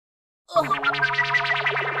Ugh.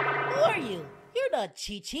 Who are you? You're not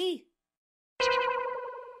ChiChi.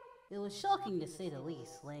 It was shocking to say the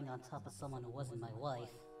least, laying on top of someone who wasn't my wife.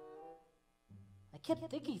 I kept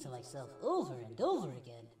thinking to myself over and over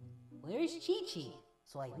again, where's ChiChi?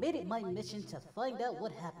 So I made it my mission to find out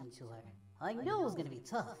what happened to her. I knew it was going to be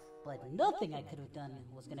tough, but nothing I could have done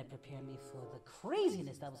was going to prepare me for the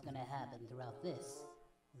craziness that was going to happen throughout this.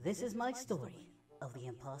 This is my story of the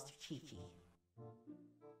imposter ChiChi.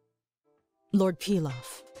 Lord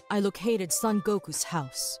Pilaf, I located Son Goku's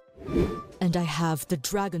house, and I have the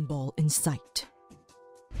Dragon Ball in sight.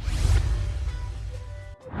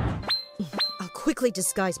 I'll quickly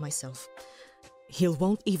disguise myself. He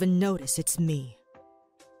won't even notice it's me.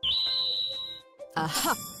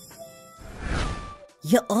 Aha!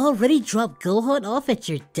 You already dropped Gohan off at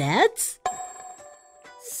your dad's?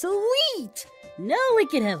 Sweet! Now we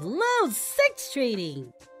can have loud sex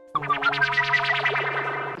trading!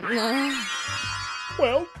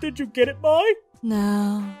 Well, did you get it, Mai?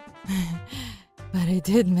 No. But I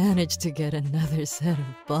did manage to get another set of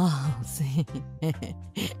balls.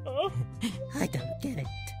 I don't get it.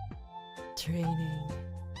 Training